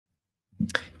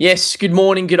Yes, good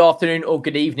morning, good afternoon, or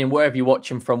good evening, wherever you're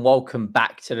watching from. Welcome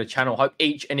back to the channel. Hope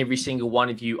each and every single one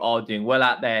of you are doing well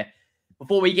out there.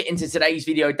 Before we get into today's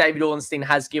video, David Ornstein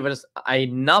has given us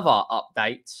another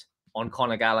update on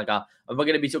Connor Gallagher, and we're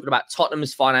going to be talking about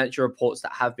Tottenham's financial reports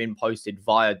that have been posted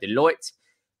via Deloitte.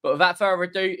 But without further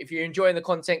ado, if you're enjoying the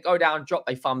content, go down, drop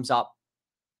a thumbs up.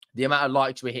 The amount of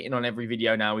likes we're hitting on every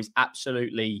video now is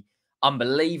absolutely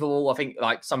unbelievable. I think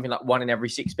like something like 1 in every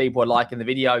 6 people are liking the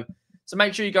video. So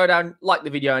make sure you go down, like the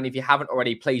video, and if you haven't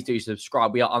already, please do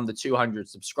subscribe. We are under 200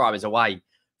 subscribers away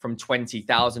from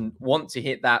 20,000. Want to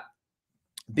hit that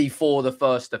before the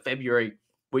 1st of February,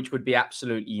 which would be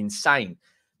absolutely insane.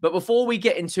 But before we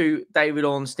get into David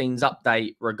Ornstein's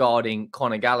update regarding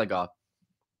Connor Gallagher,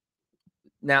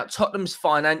 now Tottenham's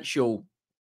financial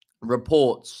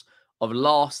reports of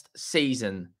last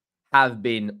season have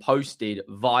been posted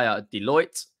via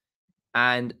Deloitte,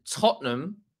 and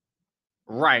Tottenham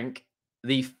rank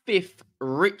the 5th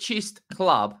richest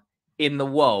club in the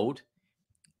world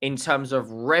in terms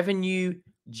of revenue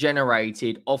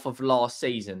generated off of last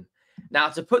season. Now,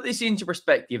 to put this into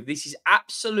perspective, this is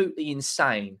absolutely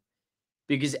insane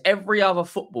because every other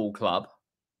football club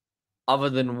other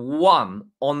than one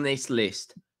on this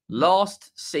list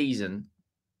last season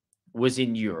was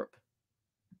in Europe.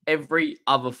 Every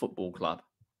other football club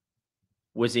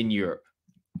was in Europe.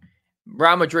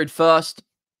 Real Madrid first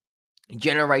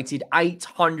generated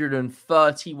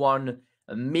 831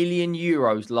 million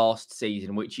euros last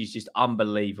season, which is just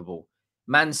unbelievable.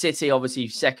 Man City, obviously,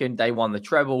 second. They won the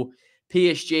treble.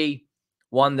 PSG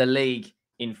won the league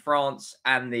in France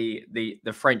and the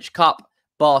French Cup.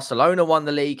 Barcelona won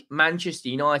the league. Manchester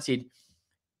United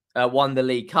won the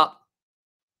League Cup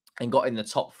and got in the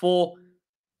top 4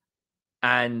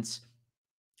 and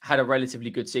had a relatively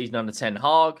good season under Ten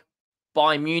Hag.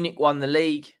 Bayern Munich won the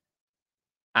league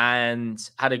and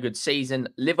had a good season.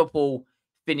 Liverpool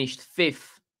finished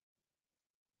 5th.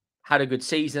 Had a good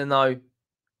season, though,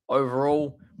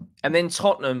 overall. And then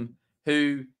Tottenham,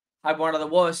 who had one of the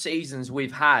worst seasons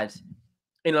we've had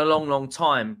in a long, long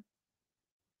time,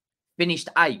 finished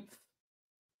 8th.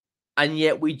 And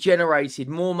yet we generated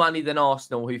more money than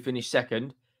Arsenal, who finished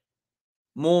 2nd,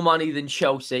 more money than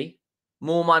Chelsea,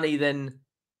 more money than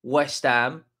West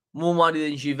Ham, more money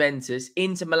than Juventus.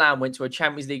 Inter Milan went to a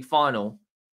Champions League final,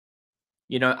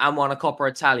 and won a Coppa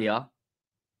Italia.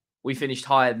 We finished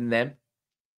higher than them.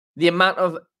 The amount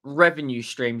of revenue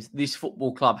streams this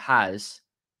football club has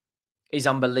is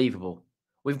unbelievable.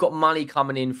 We've got money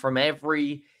coming in from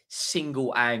every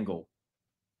single angle.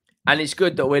 And it's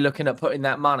good that we're looking at putting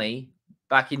that money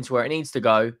back into where it needs to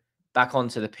go, back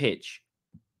onto the pitch.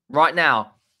 Right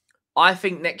now, I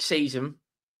think this season,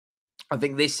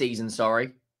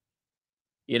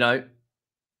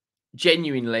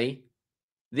 genuinely,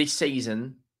 this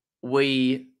season, so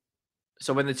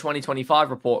when the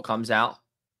 2025 report comes out,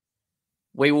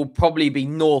 we will probably be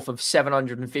north of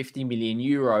 750 million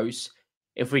euros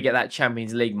if we get that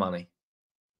Champions League money.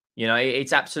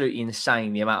 It's absolutely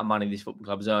insane the amount of money this football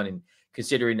club is earning,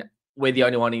 considering we're the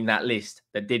only one in that list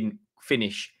that didn't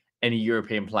finish any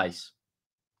European place.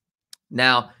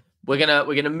 Now, we're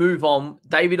gonna move on.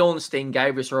 David Ornstein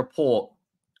gave us a report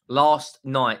last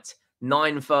night,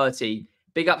 9:30.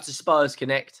 Big up to Spurs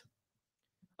Connect.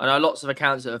 I know lots of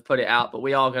accounts that have put it out, but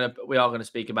we are gonna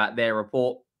speak about their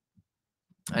report.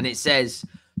 And it says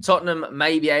Tottenham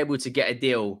may be able to get a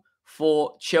deal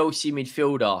for Chelsea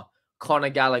midfielder Connor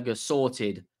Gallagher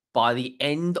sorted by the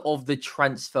end of the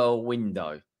transfer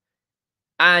window.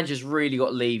 And just really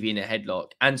got Levy in a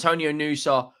headlock. Antonio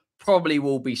Nusa probably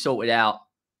will be sorted out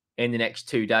in the next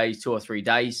 2 days, 2 or 3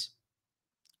 days,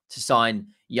 to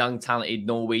sign young, talented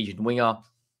Norwegian winger.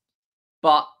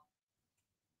 But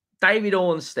David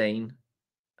Ornstein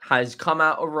has come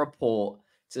out with a report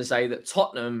to say that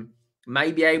Tottenham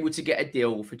may be able to get a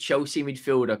deal for Chelsea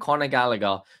midfielder Connor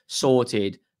Gallagher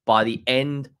sorted by the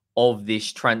end of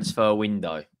this transfer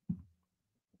window.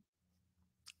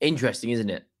 Interesting,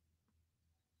 isn't it?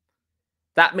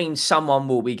 That means someone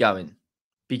will be going,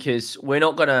 because we're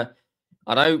not going to...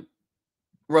 I know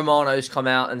Romano's come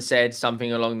out and said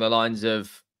something along the lines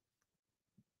of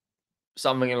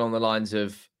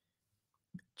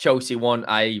Chelsea want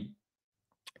a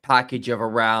package of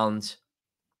around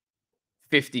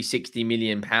 50, 60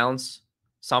 million pounds,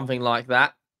 something like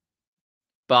that.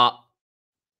 But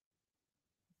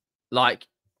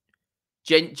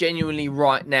genuinely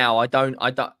right now, I don't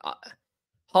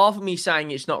half of me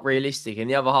saying it's not realistic, and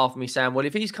the other half of me saying, well,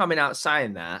 if he's coming out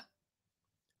saying that,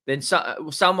 then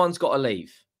someone's got to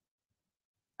leave.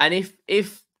 And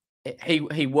if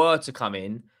he were to come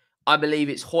in, I believe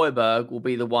it's Højbjerg will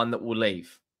be the one that will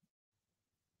leave.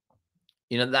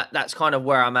 That's kind of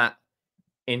where I'm at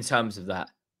in terms of that.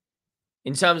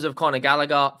 In terms of Connor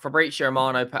Gallagher, Fabrizio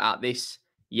Romano put out this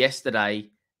yesterday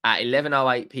at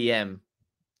 11:08 p.m.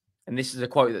 And this is a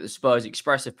quote that the Spurs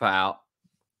Express have put out.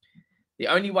 The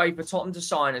only way for Tottenham to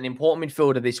sign an important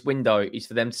midfielder this window is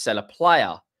for them to sell a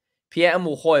player.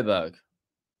 Pierre-Emile Højbjerg.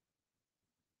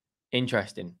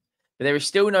 Interesting. But there is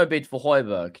still no bid for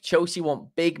Højbjerg. Chelsea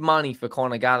want big money for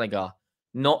Connor Gallagher,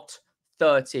 not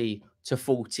 30 to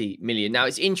 40 million. Now,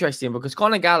 it's interesting because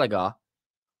Connor Gallagher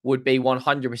would be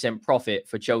 100% profit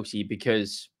for Chelsea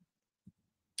because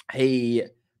he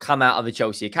come out of the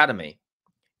Chelsea Academy.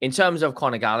 In terms of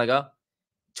Connor Gallagher,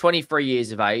 23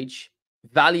 years of age,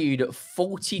 valued at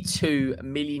 42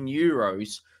 million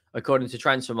euros, according to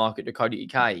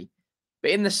transfermarkt.co.uk.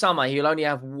 But in the summer, he'll only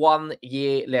have 1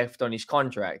 year left on his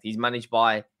contract. He's managed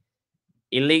by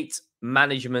Elite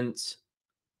Management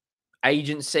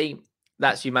Agency.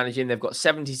 That's who manage him. They've got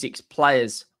 76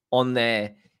 players on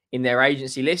there in their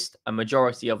agency list. A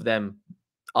majority of them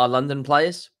are London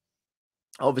players.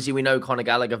 Obviously, we know Connor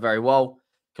Gallagher very well.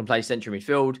 Can play central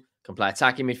midfield, can play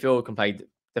attacking midfield, can play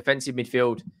defensive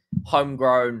midfield,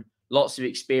 homegrown, lots of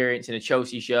experience in a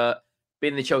Chelsea shirt,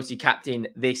 been the Chelsea captain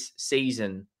this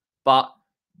season. But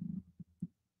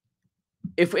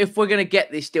if we're going to get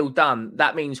this deal done,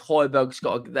 that means Højbjerg's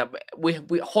got to,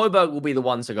 Højbjerg will be the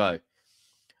one to go.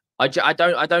 I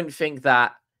don't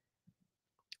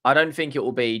think it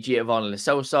will be Giovanni Lo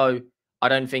Celso. I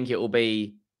don't think it will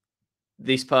be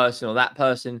this person or that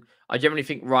person. I generally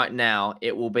think right now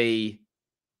it will be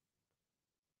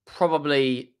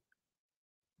probably,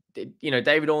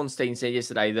 David Ornstein said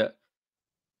yesterday that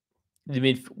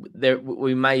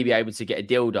we may be able to get a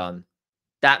deal done.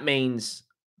 That means,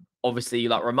 obviously,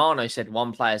 like Romano said,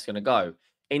 one player's going to go.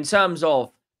 In terms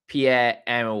of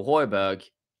Pierre-Emile Højbjerg,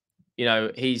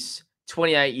 he's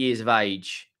 28 years of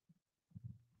age,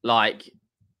 looked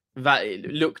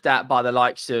at by the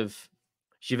likes of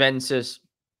Juventus.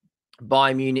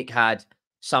 Bayern Munich had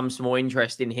some small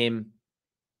interest in him.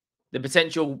 The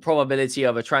potential probability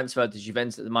of a transfer to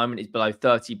Juventus at the moment is below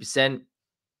 30%.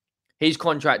 His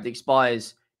contract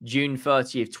expires June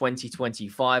 30th,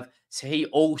 2025. So he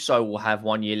also will have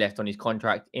 1 year left on his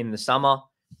contract in the summer.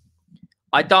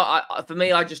 For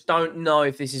me, I just don't know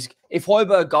if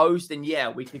Højbjerg goes, then yeah,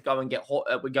 we could go and get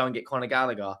Connor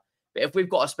Gallagher. But if we've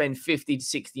got to spend 50 to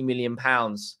 60 million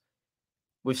pounds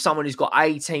with someone who's got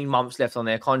 18 months left on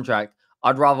their contract,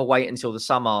 I'd rather wait until the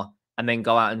summer and then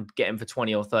go out and get him for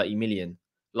 20 or 30 million.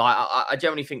 I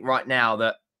generally think right now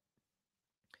that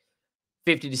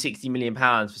 50 to 60 million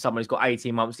pounds for someone who's got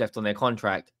 18 months left on their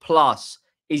contract. Plus,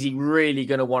 is he really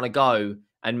going to want to go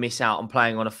and miss out on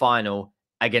playing on a final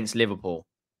against Liverpool?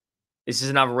 This is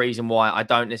another reason why I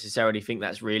don't necessarily think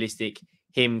that's realistic,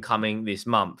 him coming this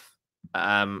month.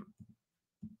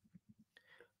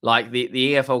 Like the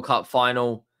EFL Cup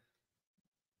final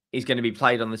is going to be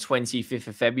played on the 25th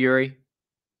of February.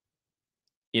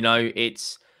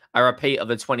 It's a repeat of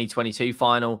the 2022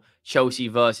 final, Chelsea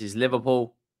versus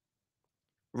Liverpool.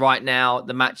 Right now,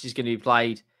 the match is going to be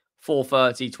played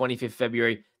 4:30, 25th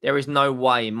February. There is no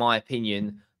way, in my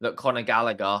opinion, that Connor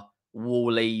Gallagher will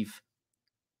leave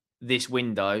this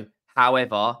window.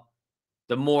 However,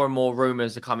 the more and more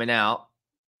rumours are coming out,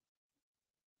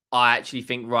 I actually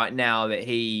think right now that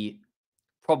he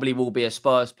probably will be a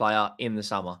Spurs player in the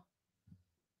summer.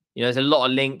 There's a lot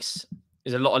of links.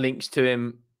 There's a lot of links to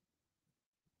him,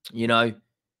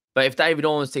 But if David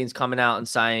Ornstein's coming out and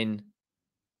saying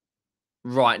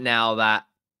right now that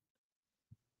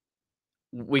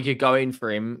we could go in for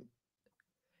him,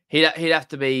 he'd have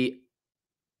to be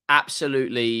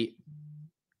absolutely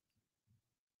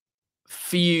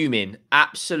fuming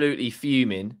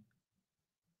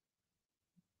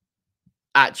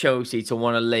at Chelsea to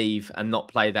want to leave and not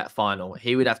play that final.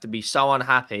 He would have to be so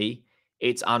unhappy,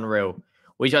 it's unreal,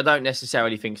 which I don't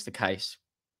necessarily think is the case.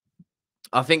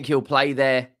 I think he'll play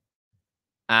there.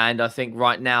 And I think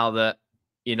right now that,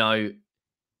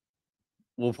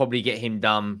 we'll probably get him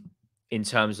done in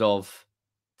terms of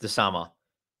the summer.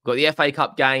 We've got the FA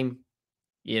Cup game,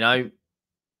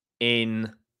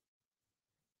 in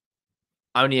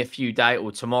only a few days,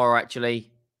 or tomorrow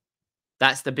actually.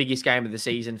 That's the biggest game of the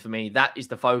season for me. That is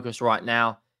the focus right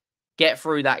now. Get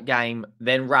through that game,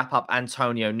 then wrap up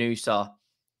Antonio Nusa.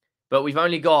 But we've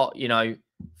only got,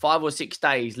 5 or 6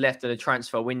 days left of the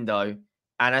transfer window.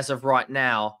 And as of right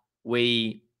now,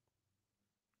 there's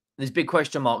big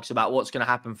question marks about what's going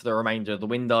to happen for the remainder of the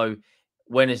window.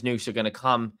 When is Nusa going to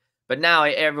come? But now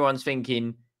everyone's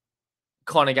thinking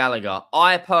Connor Gallagher.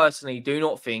 I personally do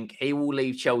not think he will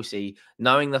leave Chelsea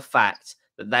knowing the fact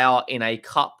that they are in a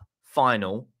cup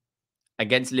final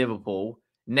against Liverpool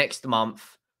next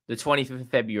month, the 25th of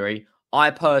February. I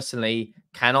personally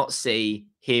cannot see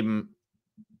him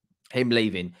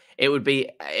leaving. It'd be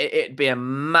a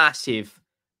massive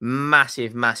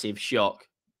shock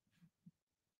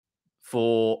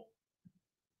for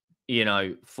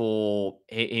for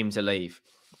him to leave.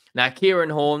 Now, Kieran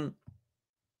Horn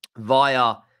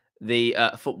via the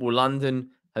Football London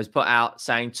has put out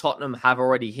saying Tottenham have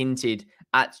already hinted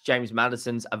at James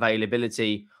Maddison's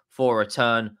availability for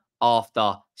return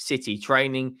after City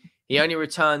training. He only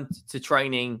returned to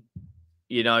training,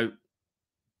 the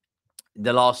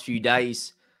last few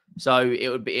days. So it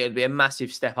would be a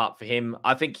massive step up for him.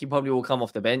 I think he probably will come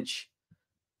off the bench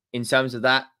in terms of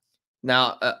that.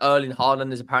 Now, Erling Haaland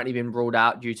has apparently been ruled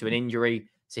out due to an injury,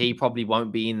 so he probably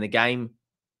won't be in the game,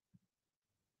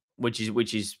 which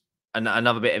is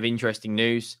another bit of interesting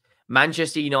news.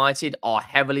 Manchester United are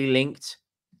heavily linked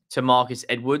to Marcus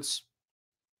Edwards.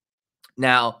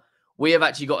 Now, we have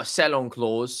actually got a sell-on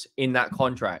clause in that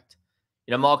contract.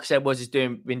 Marcus Edwards has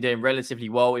been doing relatively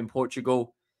well in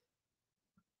Portugal,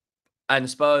 and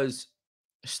Spurs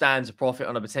stands to profit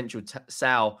on a potential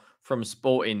sale from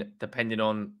Sporting, depending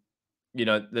on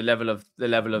the level of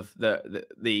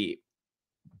the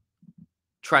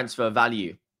transfer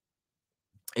value.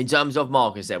 In terms of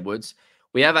Marcus Edwards,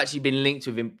 we have actually been linked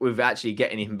with him, with actually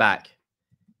getting him back.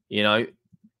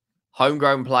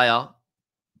 Homegrown player,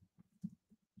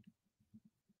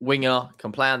 winger,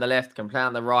 can play on the left, can play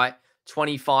on the right,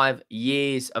 25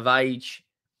 years of age,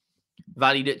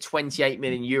 valued at 28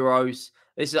 million euros.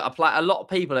 This is a player, a lot of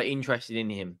people are interested in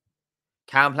him.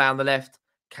 Can play on the left,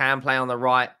 can play on the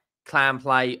right, can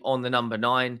play on the number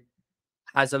 9.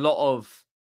 Has a lot of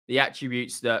the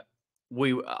attributes that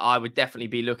I would definitely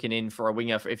be looking in for a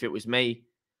winger if it was me.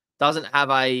 Doesn't have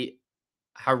a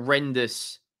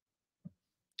horrendous,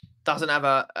 doesn't have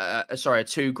a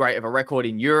too great of a record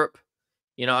in Europe.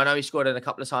 I know he scored in a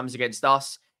couple of times against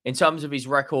us. In terms of his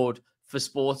record for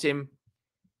Sporting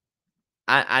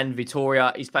and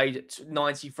Vitoria, he's played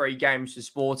 93 games for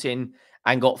Sporting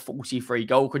and got 43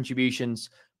 goal contributions.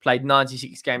 Played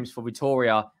 96 games for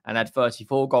Vitoria and had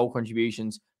 34 goal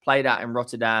contributions. Played out in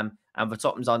Rotterdam, and for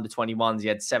Tottenham's under 21s, he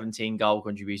had 17 goal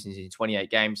contributions in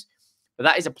 28 games. But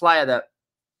that is a player that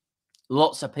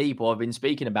lots of people have been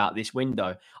speaking about this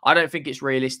window. I don't think it's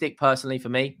realistic, personally, for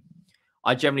me.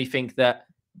 I generally think that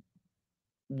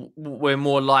we're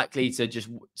more likely to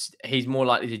he's more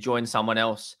likely to join someone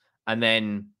else, and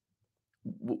then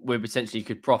we potentially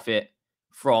could profit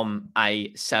from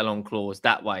a sell-on clause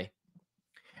that way.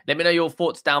 Let me know your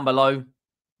thoughts down below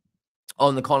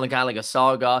on the Connor Gallagher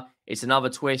saga. It's another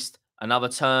twist, another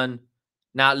turn.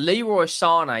 Now, Leroy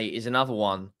Sané is another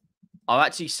one. I've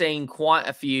actually seen quite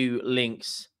a few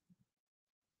links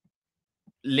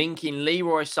linking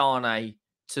Leroy Sané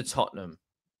to Tottenham.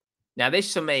 Now,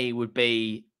 this for me would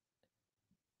be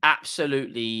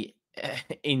absolutely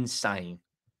insane.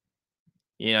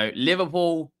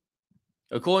 Liverpool,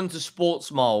 according to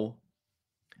Sports Mole,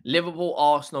 Liverpool,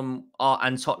 Arsenal,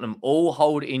 and Tottenham all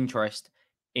hold interest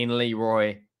in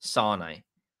Leroy Sané.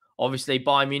 Obviously,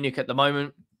 Bayern Munich at the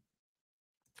moment,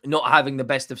 not having the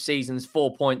best of seasons,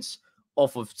 4 points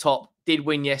off of top. Did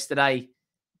win yesterday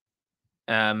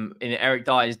in Eric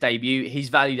Dyer's debut. He's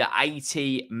valued at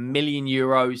 80 million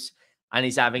euros and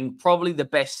he's having probably the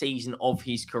best season of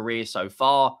his career so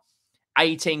far.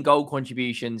 18 goal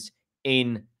contributions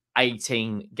in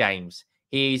 18 games.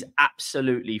 He is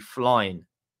absolutely flying.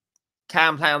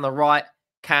 Can play on the right,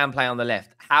 can play on the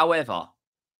left. However,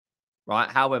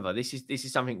 this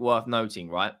is something worth noting,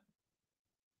 right?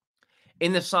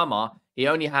 In the summer, he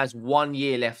only has 1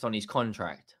 year left on his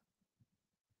contract.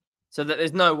 So that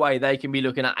there's no way they can be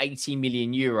looking at 80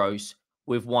 million euros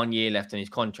with 1 year left on his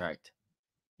contract.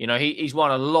 He's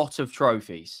won a lot of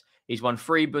trophies. He's won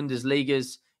 3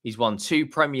 Bundesligas. He's won 2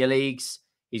 Premier Leagues.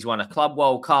 He's won a Club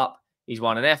World Cup. He's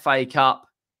won an FA Cup.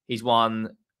 He's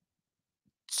won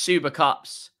Super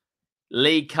Cups,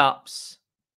 League Cups,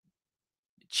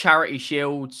 Charity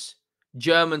Shields,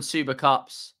 German Super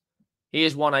Cups. He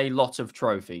has won a lot of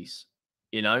trophies,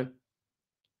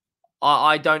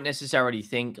 I don't necessarily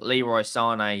think Leroy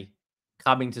Sané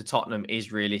coming to Tottenham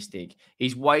is realistic.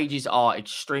 His wages are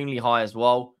extremely high as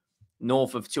well,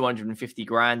 north of 250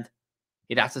 grand.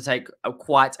 He'd have to take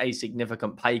quite a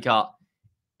significant pay cut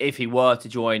if he were to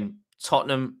join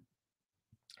Tottenham.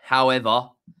 However,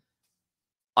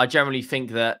 I generally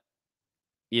think that,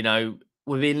 we're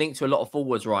being linked to a lot of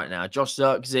forwards right now. Josh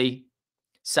Zirkzee,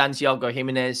 Santiago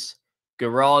Jimenez,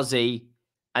 Garazi,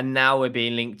 and now we're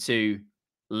being linked to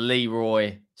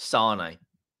Leroy Sané,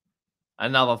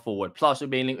 another forward. Plus, we're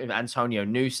being linked with Antonio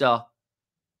Nusa.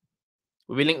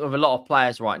 We're linked with a lot of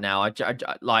players right now.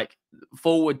 Like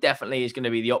forward definitely is going to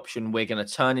be the option we're going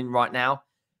to turn in right now.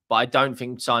 But I don't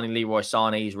think signing Leroy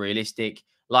Sané is realistic.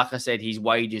 Like I said, his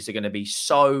wages are going to be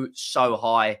so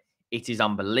high. It is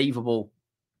unbelievable.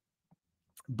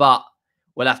 But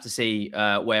we'll have to see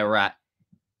where we're at.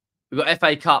 We've got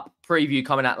FA Cup preview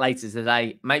coming out later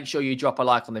today. Make sure you drop a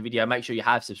like on the video. Make sure you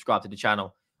have subscribed to the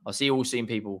channel. I'll see you all soon,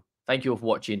 people. Thank you all for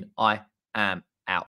watching. I am